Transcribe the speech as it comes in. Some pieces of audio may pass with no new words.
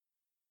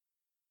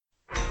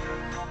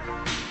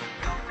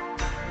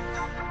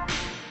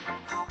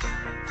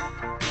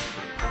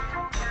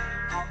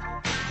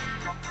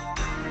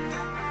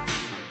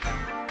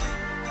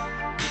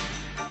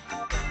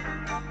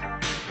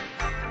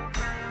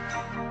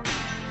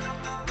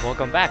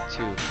Welcome back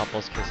to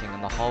Couples Kissing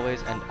in the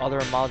Hallways and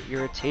Other Mild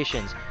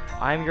Irritations.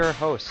 I'm your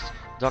host,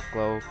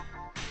 Duc-Lo,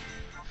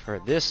 for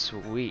this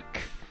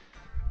week.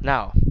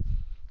 Now,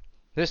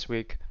 this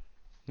week,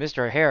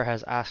 Mr. Hare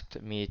has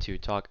asked me to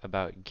talk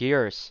about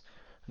gears,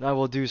 and I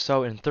will do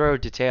so in thorough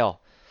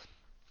detail.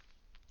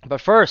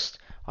 But first,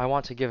 I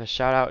want to give a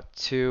shout out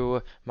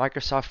to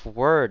Microsoft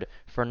Word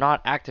for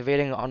not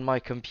activating on my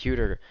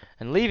computer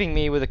and leaving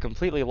me with a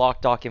completely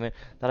locked document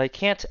that I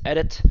can't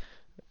edit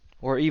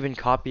or even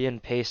copy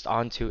and paste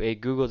onto a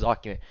Google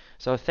document.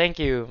 So thank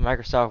you,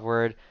 Microsoft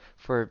Word,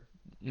 for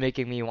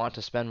making me want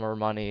to spend more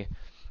money.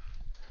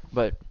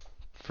 But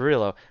for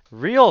real though,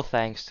 real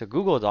thanks to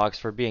Google Docs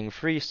for being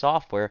free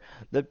software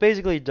that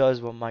basically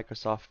does what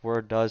Microsoft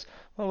Word does,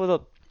 well, with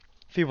a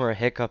few more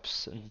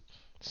hiccups and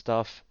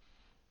stuff.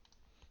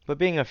 But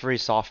being a free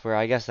software,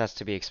 I guess that's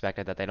to be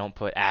expected that they don't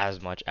put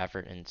as much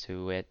effort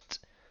into it.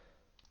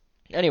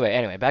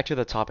 Anyway, back to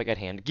the topic at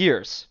hand,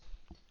 gears.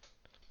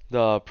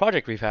 The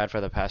project we've had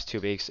for the past 2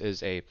 weeks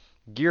is a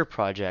gear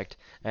project,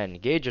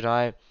 and Gage and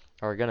I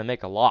are going to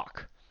make a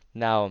lock.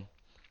 Now,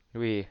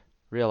 we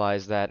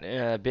realized that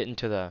a bit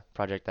into the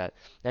project that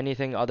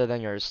anything other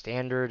than your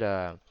standard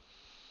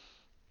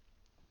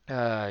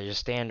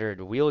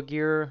wheel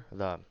gear,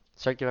 the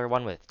circular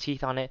one with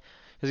teeth on it,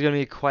 is going to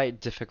be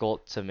quite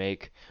difficult to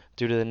make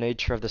due to the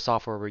nature of the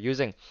software we're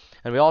using.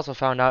 And we also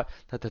found out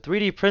that the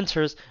 3D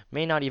printers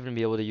may not even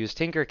be able to use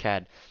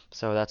Tinkercad.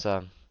 So that's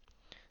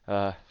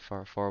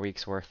for 4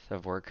 weeks worth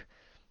of work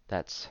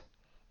that's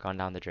gone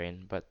down the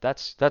drain. But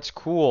that's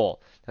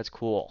cool. That's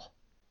cool.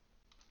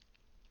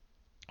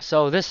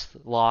 So this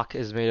lock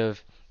is made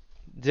of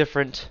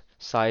different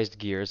sized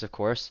gears, of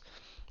course.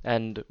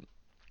 And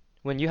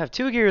when you have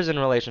two gears in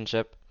a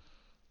relationship,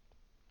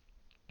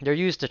 they're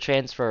used to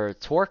transfer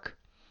torque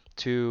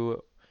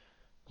to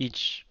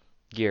each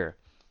gear.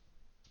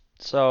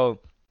 So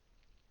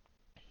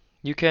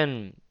you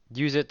can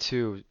use it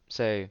to,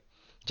 say,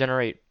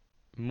 generate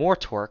more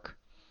torque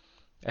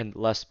and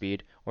less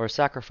speed, or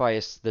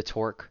sacrifice the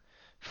torque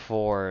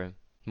for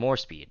more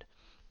speed.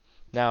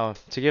 Now,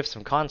 to give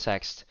some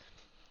context,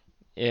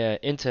 in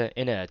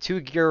a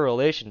two-gear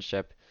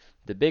relationship,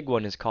 the big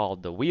one is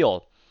called the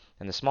wheel,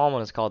 and the small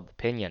one is called the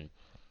pinion.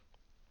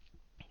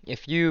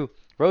 If you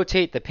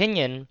rotate the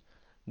pinion,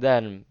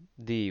 then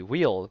the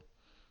wheel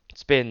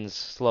spins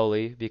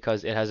slowly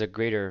because it has a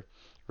greater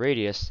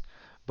radius,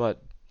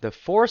 but the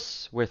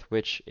force with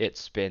which it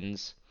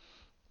spins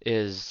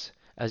is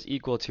as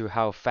equal to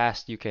how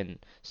fast you can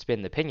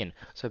spin the pinion.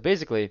 So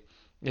basically,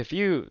 if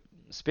you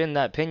spin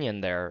that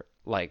pinion there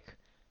like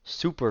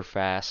super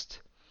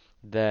fast,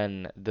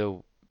 then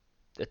the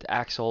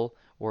axle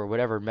or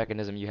whatever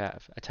mechanism you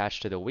have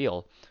attached to the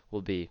wheel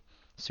will be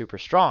super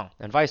strong,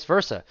 and vice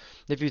versa.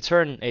 If you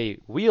turn a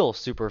wheel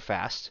super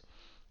fast,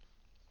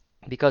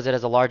 because it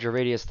has a larger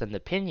radius than the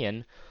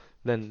pinion,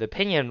 then the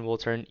pinion will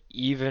turn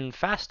even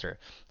faster.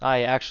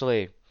 I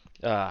actually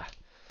uh,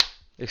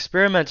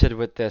 experimented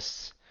with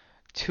this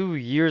 2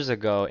 years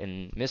ago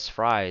in Miss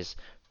Fry's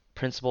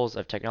Principles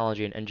of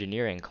Technology and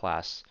Engineering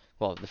class.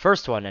 Well, the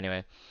first one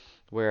anyway,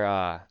 where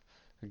a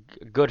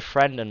good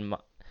friend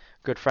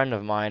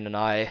of mine and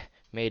I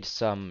made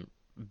some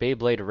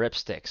Beyblade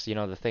ripsticks. You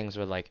know, the things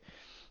where like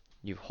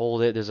you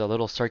hold it, there's a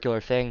little circular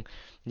thing,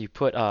 you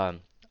put a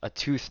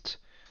toothed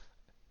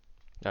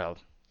uh,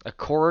 a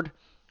cord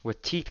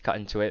with teeth cut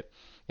into it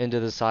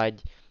into the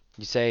side.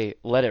 You say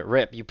let it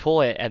rip. You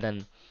pull it, and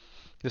then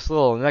this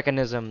little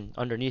mechanism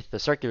underneath the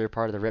circular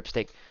part of the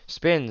ripstick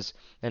spins,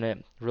 and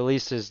it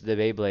releases the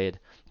Beyblade.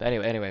 But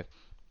anyway,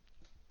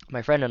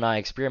 my friend and I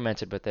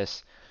experimented with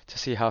this to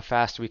see how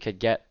fast we could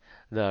get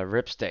the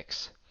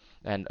ripsticks.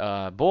 And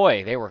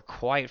boy, they were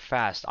quite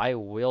fast, I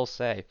will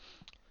say.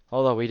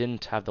 Although we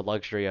didn't have the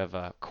luxury of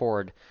a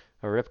cord,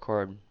 a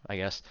ripcord, I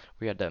guess.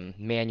 We had to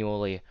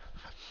manually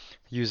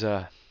use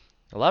a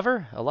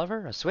lever,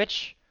 a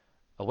switch,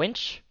 a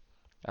winch,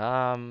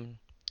 um,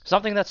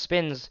 something that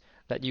spins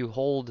that you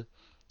hold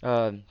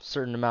a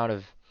certain amount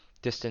of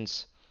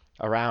distance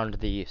around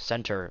the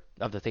center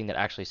of the thing that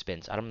actually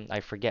spins. I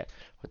forget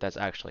what that's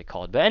actually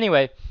called. But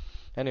anyway,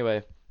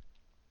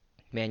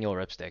 manual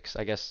ripsticks.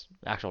 I guess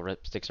actual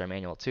ripsticks are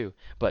manual too,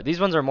 but these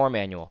ones are more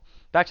manual.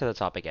 Back to the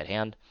topic at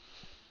hand.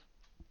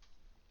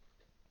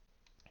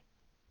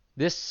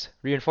 This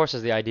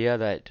reinforces the idea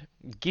that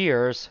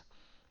gears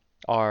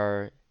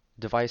are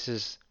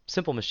devices,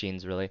 simple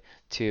machines really,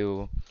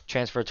 to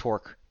transfer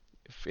torque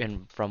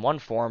from one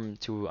form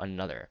to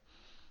another.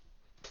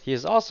 He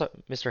is also,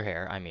 Mr.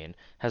 Hare, I mean,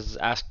 has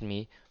asked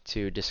me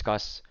to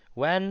discuss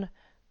when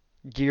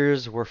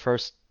gears were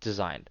first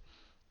designed.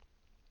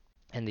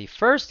 And the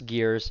first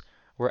gears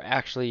were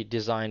actually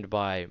designed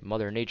by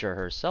Mother Nature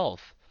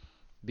herself,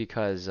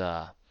 because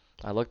I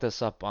looked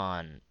this up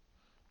on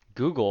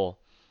Google,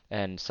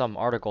 and some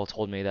article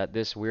told me that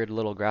this weird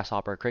little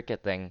grasshopper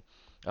cricket thing,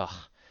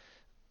 ugh,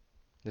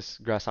 this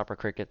grasshopper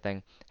cricket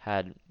thing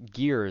had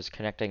gears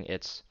connecting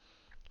its,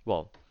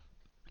 well,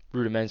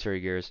 rudimentary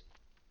gears,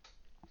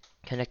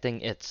 connecting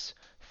its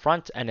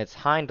front and its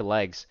hind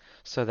legs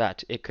so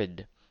that it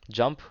could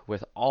jump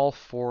with all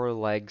four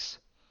legs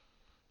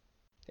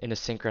in a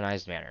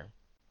synchronized manner.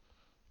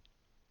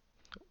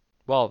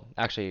 Well,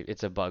 actually,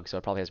 it's a bug, so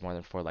it probably has more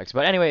than four legs.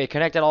 But anyway, it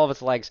connected all of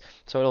its legs,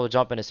 so it'll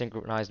jump in a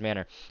synchronized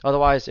manner.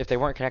 Otherwise, if they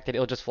weren't connected,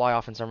 it'll just fly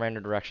off in some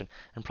random direction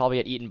and probably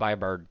get eaten by a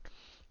bird,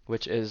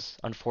 which is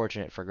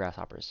unfortunate for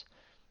grasshoppers.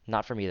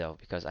 Not for me, though,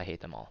 because I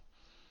hate them all.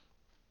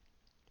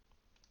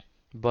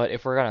 But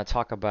if we're going to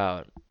talk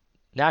about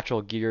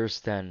natural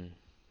gears, then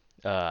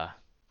uh,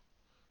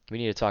 we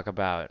need to talk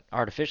about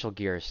artificial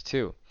gears,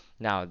 too.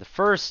 Now, the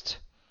first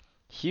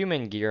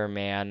human gear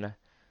man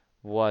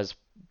was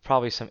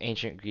probably some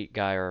ancient Greek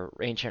guy or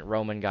ancient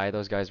Roman guy.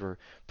 Those guys were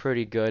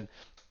pretty good.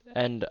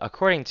 And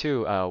according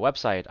to a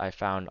website I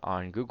found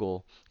on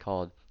Google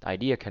called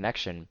Idea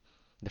Connection,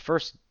 the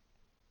first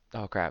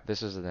oh crap,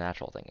 this is the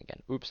natural thing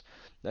again. Oops.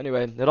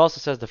 Anyway, it also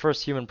says the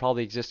first human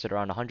probably existed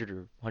around 100 or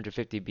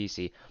 150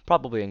 BC,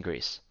 probably in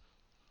Greece.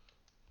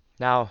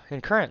 Now,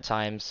 in current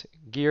times,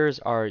 gears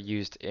are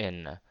used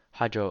in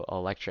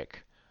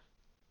hydroelectric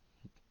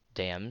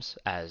dams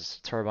as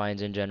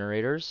turbines and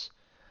generators.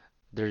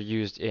 They're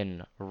used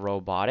in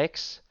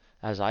robotics,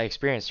 as I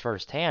experienced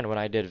firsthand when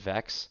I did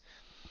Vex.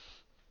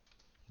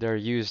 They're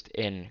used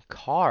in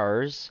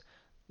cars,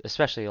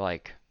 especially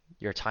like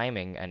your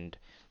timing and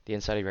the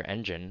inside of your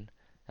engine.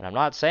 And I'm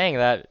not saying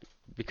that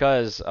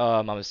because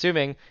I'm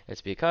assuming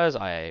it's because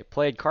I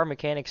played Car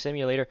Mechanic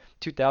Simulator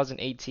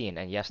 2018,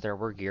 and yes, there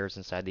were gears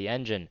inside the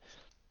engine.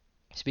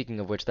 Speaking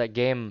of which, that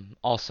game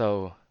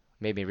also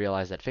made me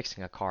realize that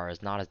fixing a car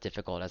is not as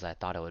difficult as I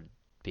thought it would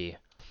be.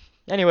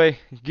 Anyway,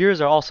 gears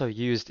are also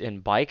used in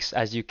bikes,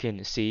 as you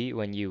can see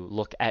when you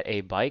look at a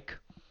bike.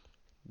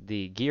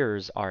 The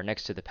gears are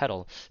next to the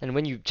pedal. And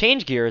when you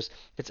change gears,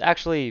 it's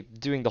actually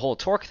doing the whole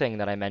torque thing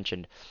that I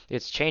mentioned.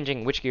 It's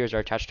changing which gears are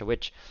attached to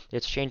which.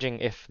 It's changing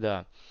if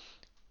the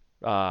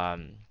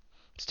um,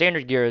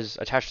 standard gears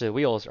attached to the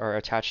wheels are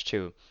attached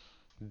to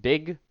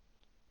big,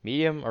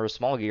 medium, or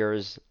small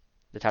gears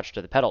attached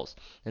to the pedals.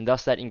 And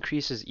thus that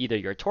increases either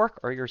your torque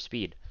or your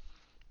speed.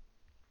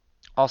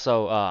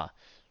 Also,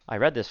 I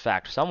read this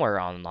fact somewhere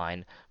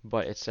online,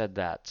 but it said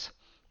that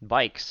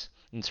bikes,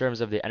 in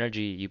terms of the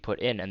energy you put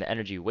in and the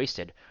energy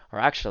wasted, are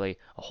actually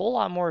a whole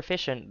lot more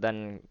efficient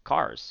than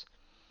cars.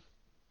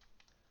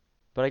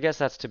 But I guess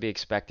that's to be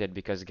expected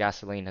because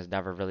gasoline has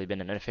never really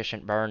been an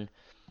efficient burn,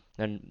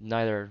 and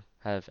neither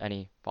have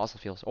any fossil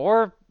fuels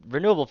or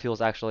renewable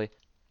fuels actually.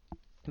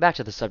 Back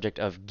to the subject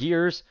of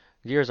gears.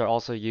 Gears are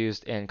also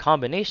used in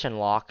combination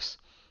locks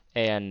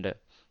and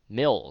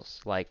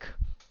mills, like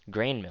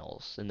grain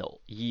mills in the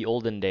ye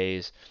olden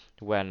days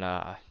when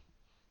a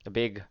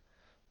big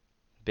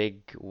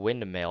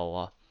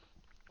windmill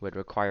would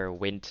require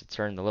wind to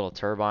turn the little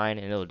turbine,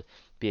 and it would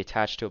be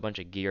attached to a bunch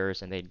of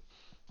gears, and they'd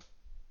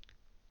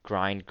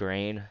grind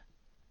grain.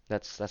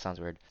 That sounds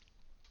weird.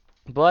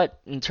 But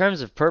in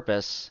terms of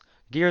purpose,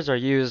 gears are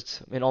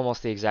used in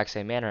almost the exact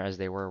same manner as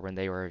they were when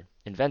they were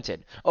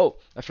invented. Oh,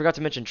 I forgot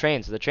to mention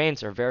trains. The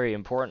trains are very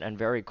important and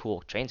very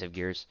cool. Trains have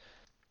gears.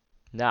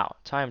 Now,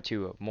 time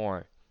to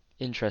more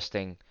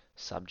interesting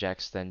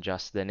subjects than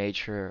just the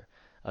nature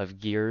of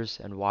gears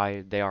and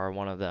why they are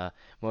one of the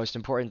most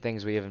important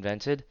things we have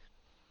invented.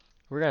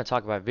 We're going to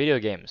talk about video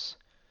games.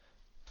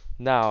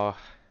 Now,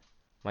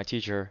 my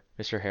teacher,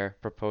 Mr. Hare,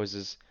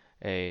 proposes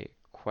a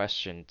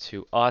question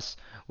to us,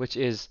 which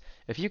is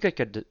if you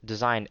could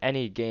design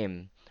any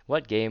game,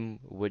 what game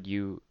would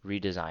you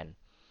redesign?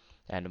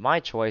 And my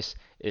choice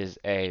is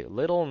a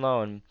little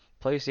known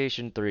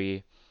PlayStation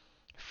 3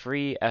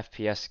 free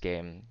FPS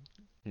game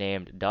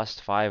named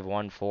Dust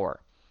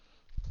 514.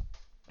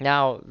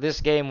 Now,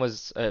 this game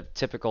was a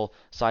typical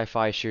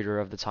sci-fi shooter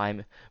of the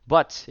time,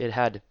 but it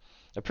had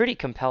a pretty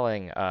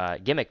compelling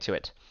gimmick to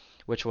it,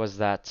 which was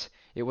that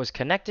it was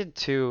connected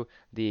to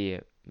the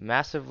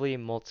massively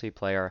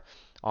multiplayer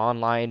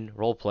online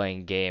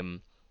role-playing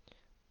game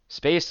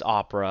space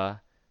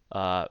opera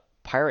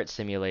pirate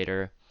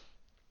simulator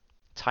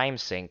time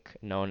sync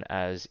known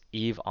as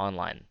EVE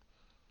Online.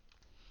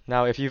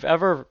 Now, if you've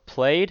ever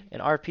played an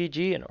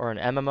RPG or an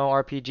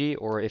MMORPG,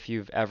 or if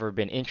you've ever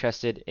been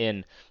interested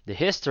in the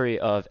history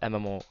of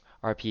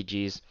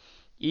MMORPGs,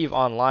 EVE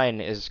Online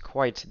is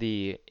quite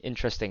the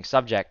interesting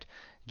subject,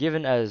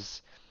 given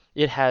as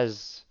it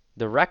has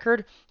the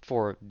record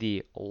for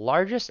the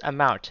largest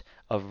amount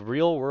of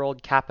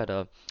real-world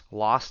capita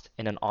lost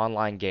in an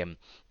online game,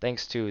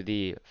 thanks to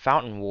the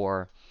Fountain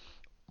War,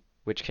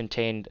 which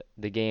contained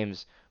the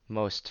game's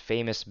most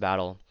famous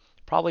battle,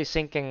 probably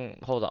sinking.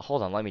 Hold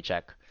on, let me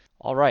check.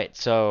 All right,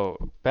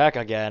 so back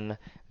again.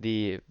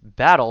 The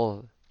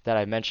battle that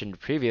I mentioned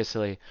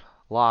previously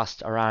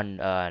lost around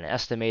an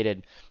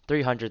estimated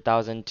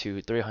 300,000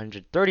 to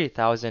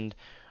 330,000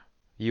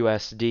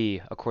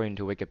 USD, according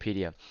to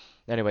Wikipedia.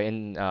 Anyway,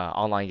 in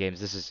online games,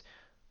 this is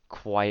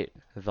quite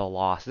the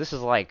loss. This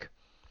is like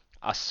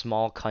a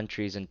small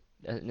country's an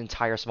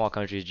entire small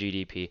country's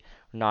GDP.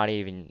 Not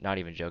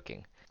even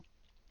joking.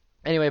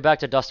 Anyway, back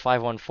to Dust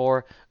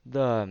 514.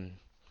 The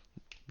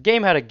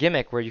game had a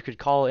gimmick where you could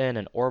call in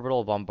an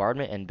orbital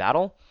bombardment in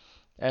battle,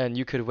 and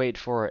you could wait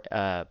for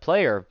a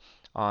player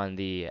on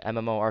the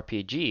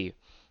MMORPG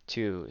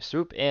to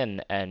swoop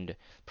in and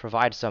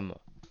provide some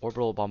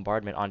orbital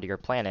bombardment onto your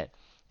planet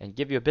and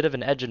give you a bit of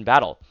an edge in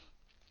battle.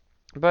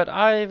 But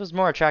I was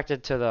more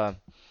attracted to the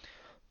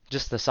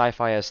just the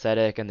sci-fi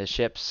aesthetic and the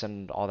ships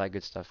and all that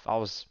good stuff. I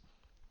was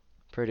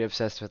pretty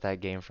obsessed with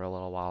that game for a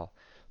little while.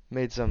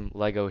 Made some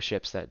Lego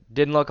ships that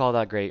didn't look all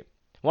that great.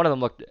 One of them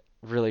looked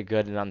really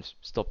good, and I'm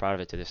still proud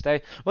of it to this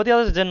day. But the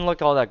others didn't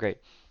look all that great.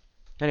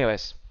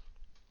 Anyways,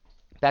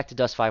 back to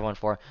Dust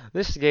 514.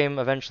 This game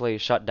eventually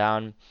shut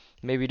down,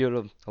 maybe due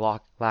to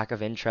lack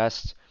of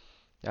interest,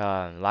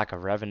 lack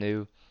of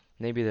revenue.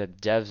 Maybe the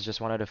devs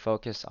just wanted to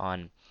focus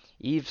on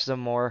Eve some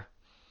more.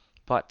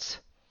 But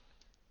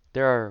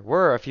there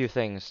were a few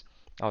things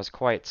I was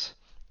quite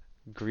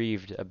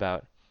grieved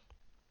about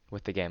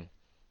with the game.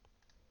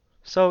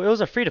 So it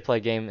was a free-to-play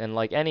game, and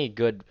like any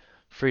good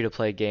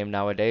free-to-play game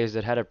nowadays,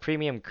 it had a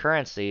premium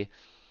currency.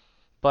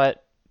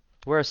 But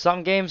where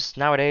some games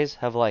nowadays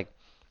have like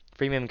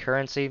premium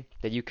currency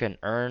that you can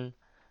earn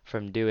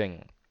from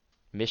doing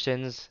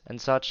missions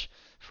and such,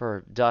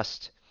 for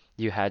Dust,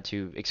 you had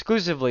to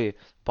exclusively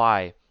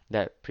buy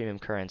that premium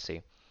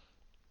currency.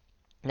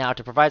 Now,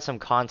 to provide some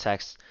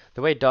context,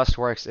 the way Dust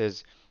works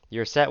is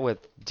you're set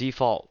with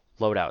default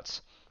loadouts,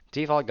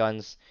 default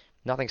guns,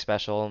 nothing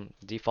special,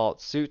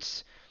 default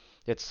suits.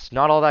 It's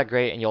not all that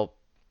great, and you'll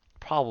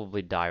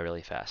probably die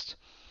really fast.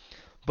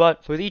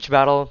 But with each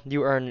battle,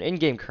 you earn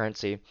in-game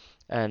currency,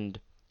 and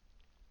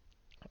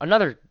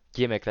another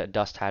gimmick that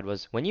Dust had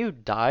was when you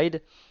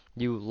died,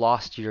 you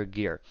lost your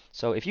gear.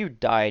 So if you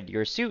died,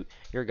 your suit,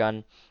 your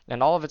gun,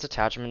 and all of its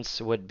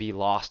attachments would be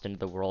lost into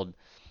the world,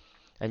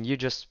 and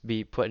you'd just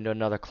be put into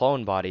another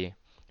clone body.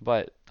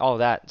 But all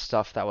that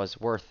stuff that was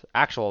worth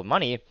actual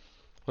money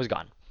was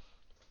gone.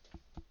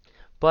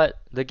 But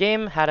the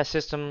game had a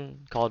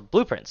system called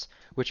blueprints,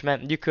 which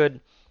meant you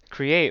could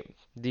create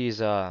these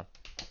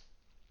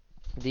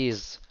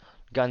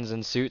guns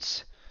and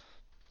suits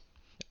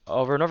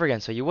over and over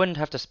again, so you wouldn't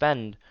have to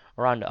spend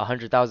around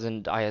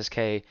 100,000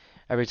 ISK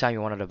every time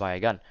you wanted to buy a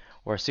gun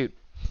or a suit.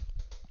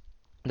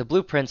 The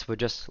blueprints would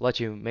just let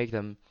you make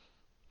them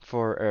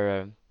for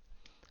a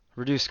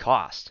reduced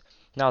cost.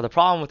 Now, the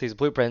problem with these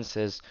blueprints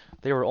is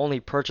they were only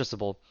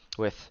purchasable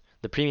with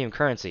the premium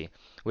currency,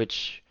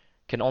 which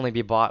can only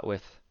be bought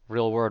with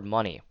real world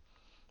money.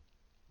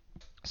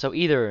 So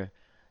either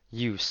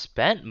you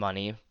spent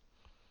money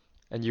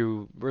and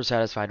you were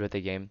satisfied with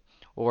the game,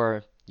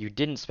 or you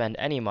didn't spend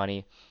any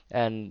money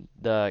and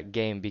the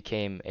game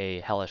became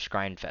a hellish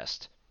grind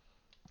fest.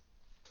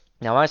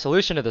 Now, my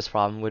solution to this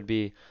problem would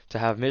be to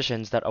have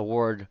missions that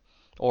award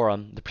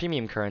Aurum, the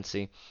premium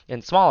currency,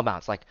 in small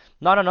amounts, like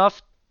not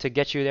enough to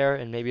get you there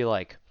in maybe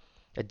like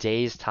a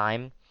day's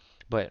time,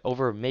 but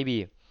over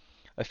maybe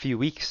a few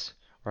weeks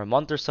or a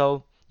month or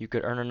so, you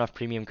could earn enough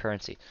premium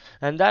currency.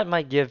 And that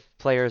might give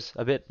players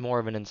a bit more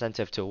of an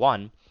incentive to,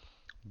 one,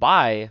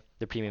 buy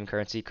the premium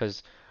currency,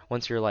 because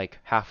once you're like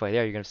halfway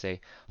there, you're going to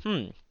say,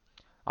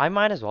 I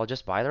might as well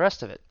just buy the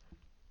rest of it.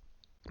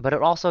 But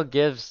it also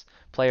gives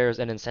players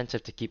an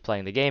incentive to keep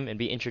playing the game and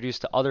be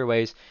introduced to other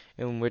ways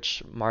in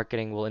which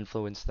marketing will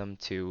influence them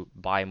to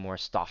buy more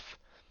stuff.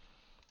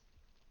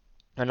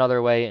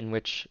 Another way in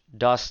which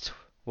Dust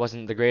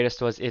wasn't the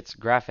greatest was its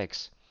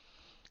graphics.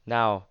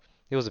 Now,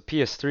 it was a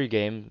PS3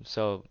 game,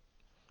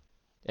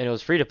 and it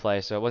was free to play,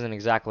 so it wasn't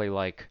exactly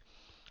like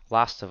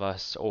Last of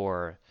Us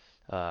or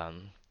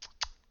um,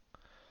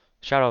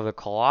 Shadow of the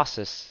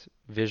Colossus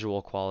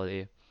visual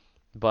quality.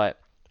 But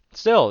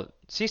still,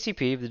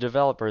 CCP, the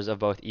developers of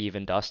both Eve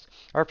and Dust,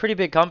 are a pretty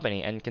big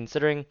company, and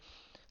considering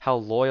how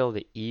loyal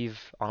the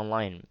Eve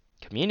Online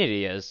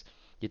community is,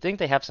 you'd think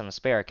they have some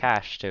spare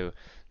cash to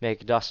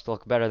make Dust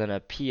look better than a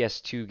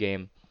PS2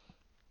 game.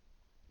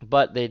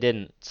 But they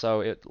didn't,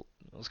 so it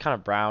was kind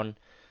of brown,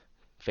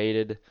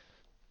 faded.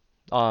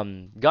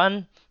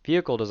 Gun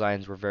vehicle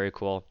designs were very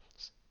cool,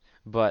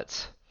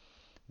 but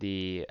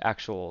the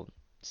actual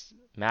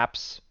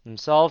maps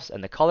themselves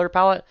and the color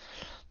palette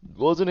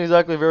wasn't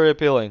exactly very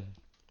appealing.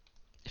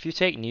 If you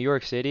take New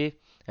York City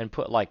and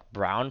put like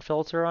brown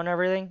filter on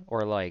everything,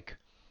 or like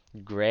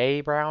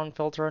gray brown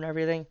filter on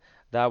everything,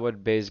 that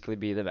would basically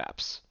be the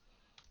maps.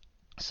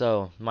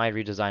 So my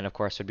redesign, of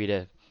course, would be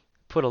to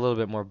put a little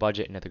bit more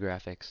budget into the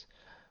graphics.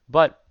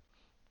 But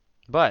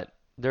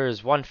there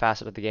is one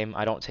facet of the game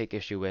I don't take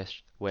issue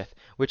with,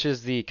 which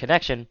is the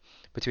connection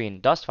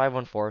between Dust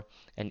 514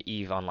 and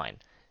Eve Online.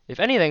 If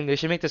anything, they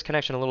should make this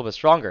connection a little bit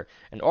stronger.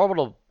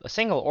 A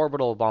single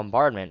orbital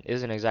bombardment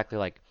isn't exactly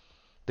like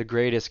the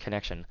greatest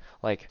connection.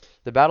 Like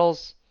the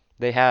battles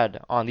they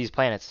had on these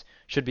planets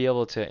should be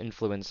able to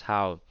influence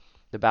how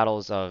the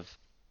battles of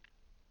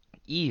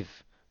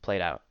Eve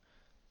played out.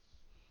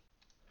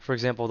 For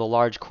example, the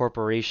large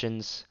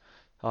corporations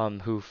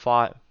who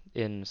fought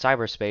in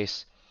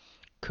cyberspace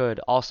could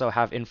also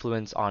have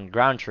influence on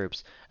ground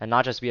troops and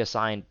not just be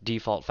assigned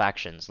default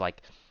factions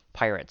like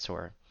pirates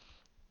or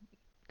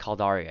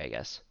Caldari, I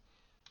guess.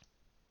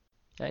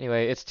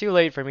 Anyway, it's too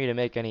late for me to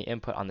make any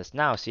input on this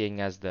now,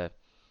 seeing as the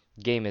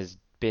game has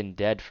been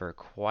dead for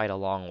quite a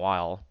long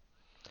while.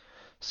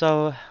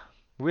 So,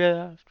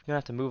 we're gonna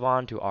have to move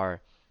on to our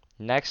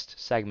next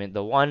segment,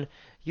 the one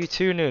you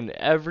tune in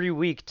every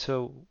week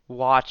to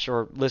watch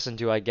or listen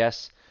to, I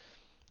guess.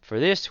 For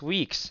this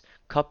week's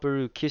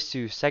Kaparu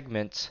Kisu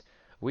segment,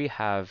 we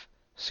have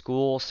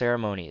school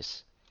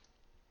ceremonies.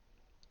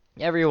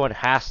 Everyone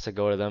has to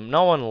go to them.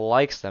 No one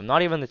likes them.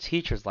 Not even the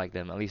teachers like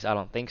them. At least I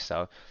don't think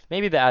so.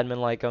 Maybe the admin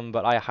like them,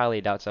 but I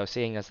highly doubt so,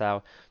 seeing as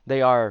how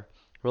they are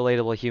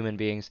relatable human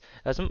beings.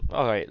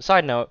 Alright,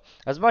 side note,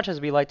 as much as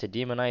we like to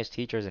demonize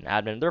teachers and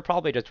admin, they're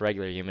probably just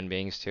regular human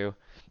beings too.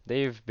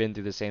 They've been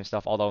through the same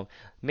stuff, although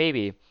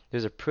maybe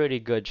there's a pretty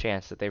good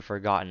chance that they've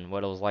forgotten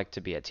what it was like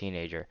to be a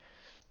teenager.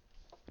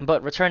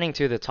 But returning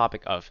to the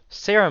topic of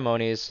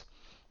ceremonies,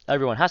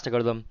 everyone has to go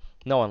to them.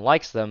 No one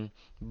likes them,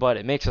 but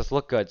it makes us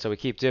look good, so we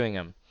keep doing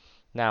them.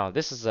 Now,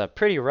 this is a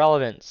pretty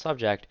relevant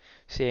subject,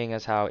 seeing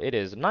as how it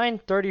is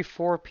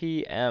 9:34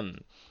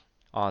 p.m.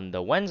 on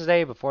the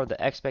Wednesday before the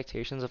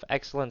Expectations of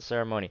Excellence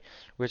ceremony,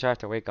 which I have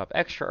to wake up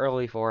extra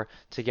early for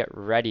to get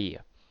ready.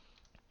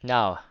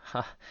 Now,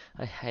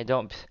 I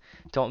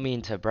don't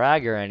mean to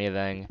brag or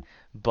anything,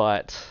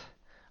 but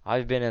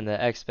I've been in the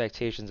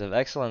Expectations of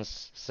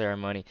Excellence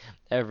ceremony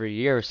every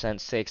year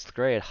since 6th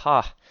grade.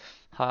 Ha!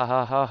 Ha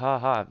ha ha ha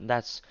ha.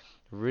 That's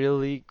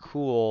really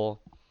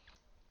cool.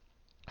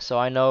 So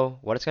I know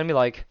what it's gonna be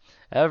like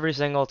every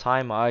single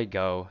time I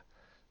go.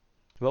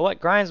 But what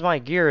grinds my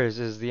gears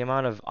is the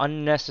amount of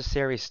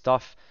unnecessary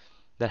stuff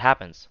that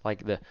happens.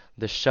 Like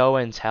the show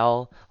and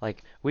tell.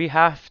 Like we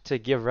have to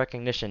give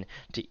recognition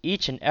to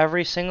each and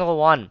every single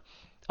one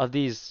of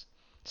these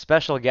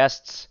special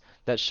guests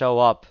that show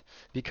up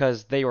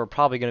because they were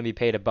probably going to be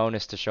paid a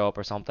bonus to show up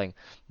or something.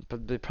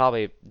 But they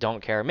probably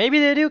don't care. Maybe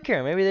they do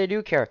care. Maybe they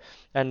do care.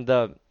 And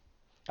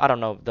I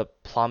don't know, the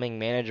plumbing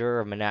manager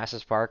of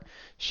Manassas Park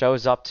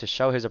shows up to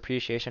show his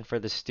appreciation for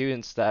the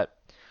students that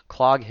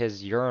clog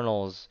his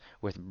urinals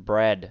with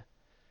bread.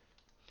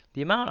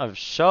 The amount of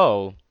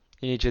show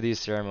in each of these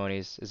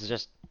ceremonies is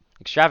just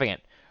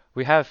extravagant.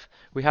 We have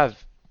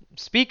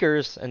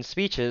speakers and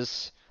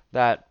speeches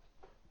that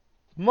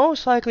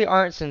most likely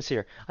aren't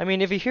sincere. I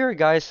mean, if you hear a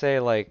guy say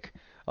like,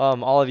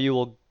 all of you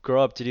will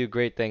grow up to do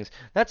great things,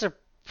 that's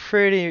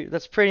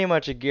pretty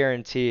much a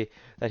guarantee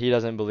that he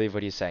doesn't believe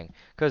what he's saying.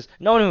 Because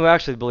no one who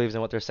actually believes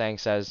in what they're saying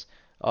says,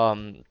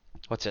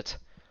 what's it?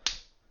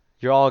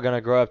 You're all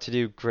gonna grow up to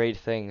do great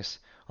things,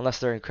 unless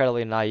they're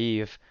incredibly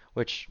naive,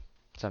 which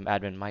some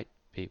admin might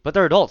be. But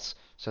they're adults,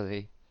 so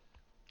they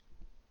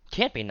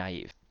can't be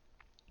naive.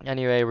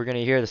 Anyway, we're going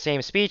to hear the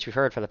same speech we've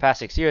heard for the past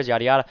 6 years,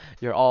 yada yada.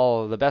 You're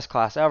all the best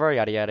class ever,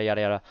 yada yada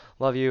yada yada.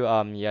 Love you,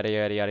 yada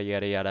yada yada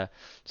yada yada.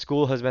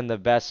 School has been the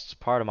best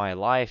part of my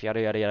life, yada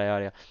yada yada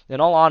yada.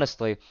 In all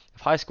honesty,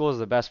 if high school is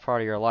the best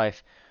part of your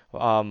life,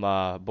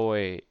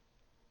 boy,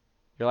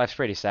 your life's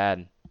pretty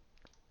sad.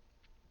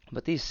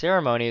 But these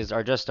ceremonies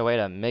are just a way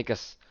to make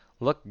us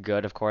look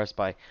good, of course,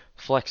 by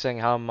flexing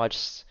how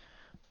much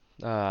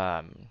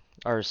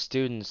our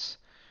students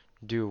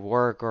do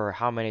work, or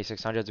how many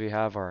 600s we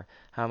have, or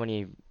how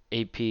many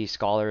AP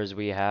scholars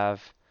we have.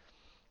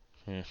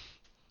 Hmm.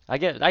 I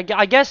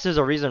guess there's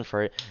a reason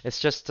for it. It's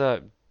just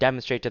to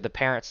demonstrate to the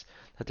parents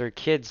that their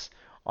kids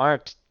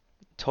aren't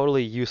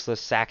totally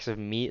useless sacks of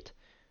meat,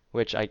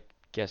 which I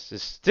guess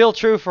is still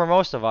true for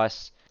most of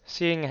us,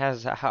 seeing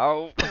as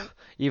how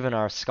even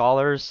our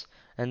scholars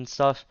and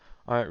stuff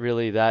aren't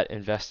really that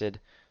invested.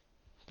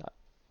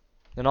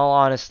 In all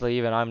honesty,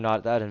 even I'm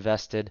not that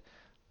invested.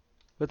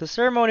 But the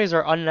ceremonies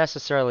are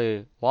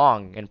unnecessarily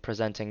long in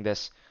presenting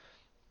this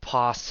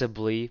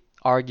possibly,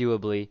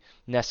 arguably,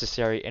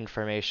 necessary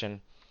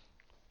information.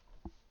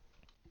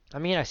 I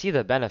mean, I see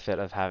the benefit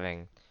of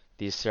having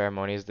these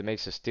ceremonies that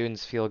makes the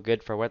students feel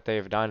good for what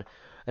they've done,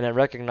 and it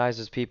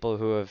recognizes people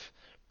who have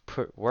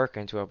put work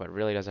into it, but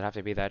really doesn't have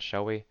to be that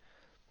showy.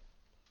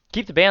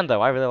 Keep the band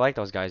though. I really like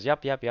those guys.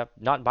 Yep, yep, yep.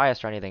 Not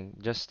biased or anything.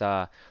 Just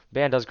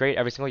band does great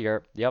every single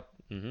year. Yep.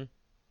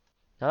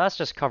 Now that's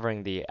just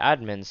covering the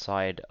admin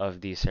side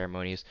of these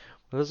ceremonies.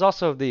 But there's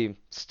also the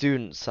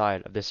student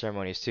side of the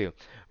ceremonies too,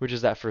 which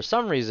is that for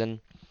some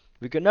reason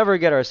we could never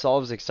get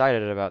ourselves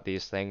excited about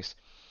these things.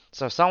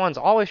 So someone's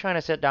always trying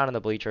to sit down in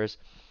the bleachers,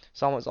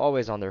 someone's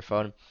always on their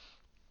phone,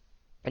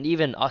 and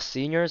even us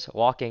seniors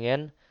walking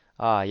in,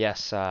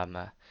 yes,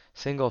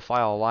 single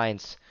file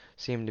lines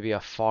seem to be a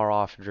far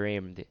off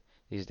dream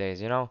these days,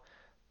 you know?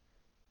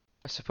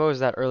 I suppose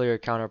that earlier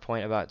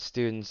counterpoint about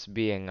students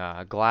being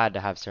glad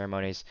to have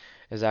ceremonies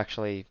is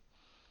actually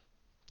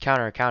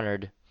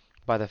countered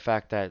by the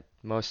fact that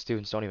most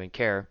students don't even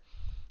care.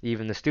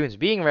 Even the students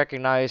being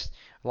recognized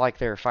like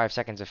their 5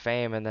 seconds of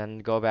fame and then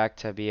go back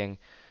to being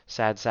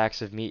sad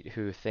sacks of meat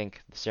who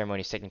think the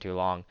ceremony's taking too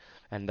long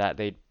and that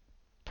they'd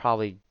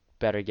probably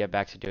better get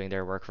back to doing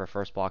their work for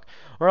first block,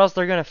 or else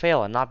they're going to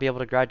fail and not be able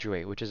to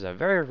graduate, which is a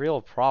very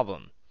real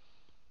problem.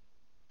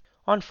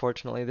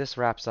 Unfortunately, this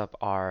wraps up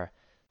our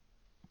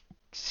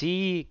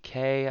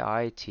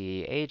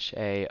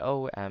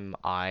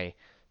CKITHAOMI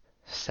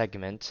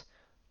segment.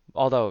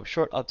 Although,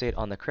 short update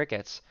on the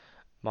crickets,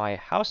 my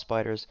house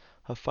spiders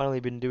have finally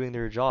been doing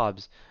their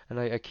jobs, and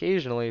I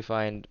occasionally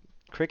find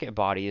cricket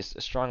bodies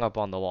strung up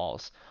on the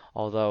walls.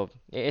 Although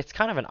it's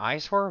kind of an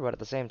eyesore, but at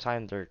the same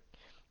time they're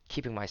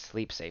keeping my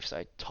sleep safe, so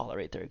I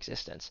tolerate their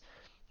existence.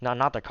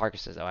 Not their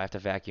carcasses though. I have to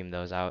vacuum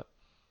those out.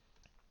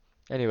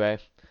 Anyway,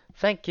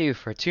 thank you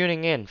for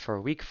tuning in for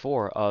week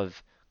 4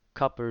 of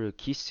Kaparu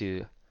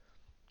Kisu.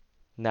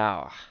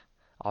 Now,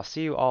 I'll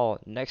see you all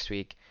next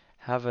week.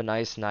 Have a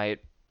nice night,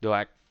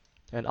 Duc.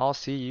 And I'll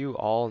see you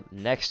all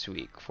next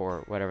week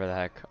for whatever the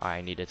heck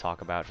I need to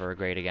talk about for a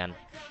grade again.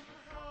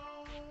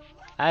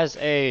 As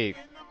a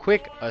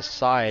quick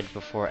aside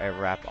before I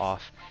wrap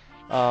off,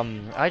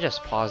 I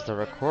just paused the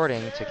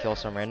recording to kill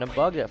some random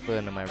bug that flew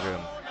into my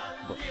room.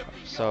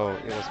 So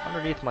it was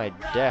underneath my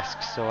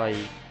desk, so I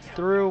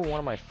threw one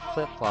of my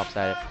flip-flops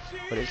at it,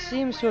 but it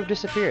seems to have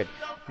disappeared.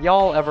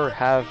 Y'all ever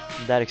have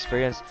that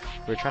experience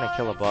where you're trying to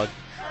kill a bug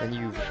and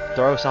you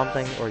throw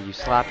something or you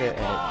slap it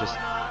and it just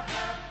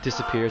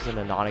disappears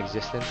into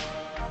non-existence?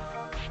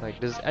 Like,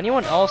 does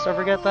anyone else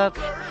ever get that?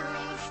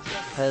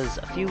 Because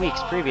a few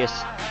weeks previous,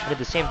 I did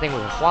the same thing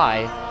with a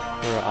fly,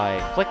 where I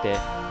flicked it,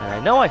 and I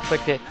know I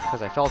flicked it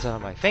because I felt it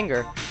on my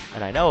finger,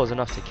 and I know it was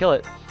enough to kill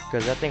it,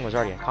 because that thing was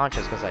already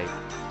unconscious because I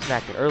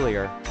smacked it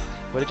earlier,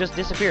 but it just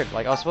disappeared.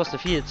 Like, I was supposed to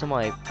feed it to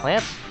my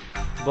plants,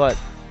 but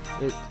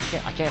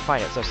I can't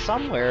find it. So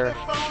somewhere,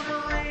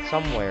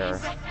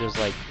 there's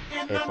like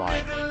a fly.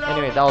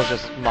 Anyway, that was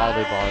just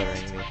mildly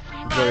bothering me.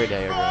 Enjoy your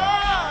day, everyone.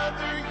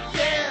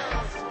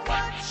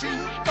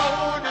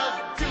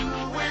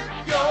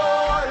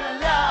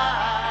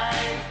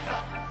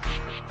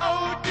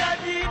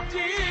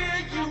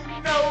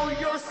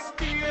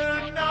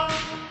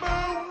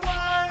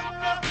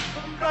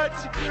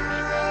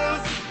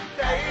 Girls,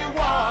 they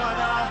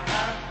wanna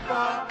have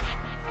fun.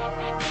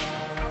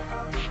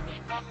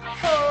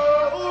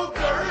 Oh,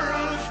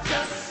 girls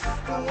just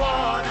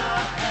wanna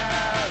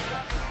have.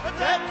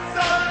 That's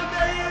all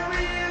they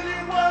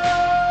really want.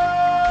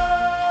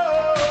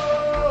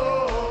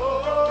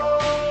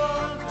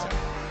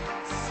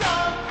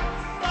 Some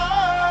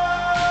fun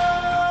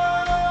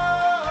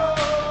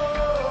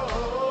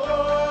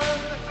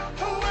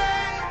when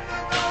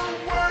the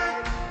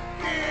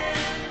working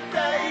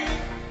day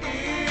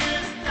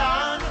is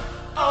done.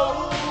 Oh,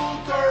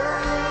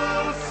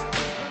 girls,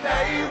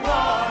 they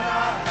wanna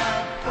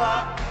have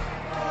fun.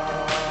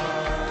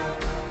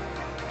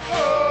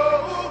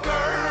 Oh,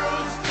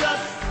 girls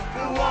just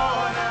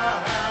wanna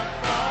have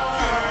fun.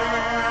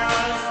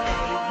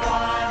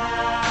 Girls,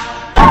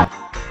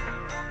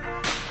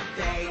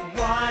 they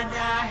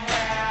wanna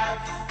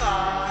have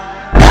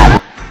fun.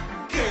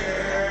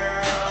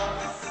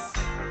 Girls,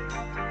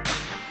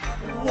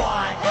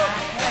 wanna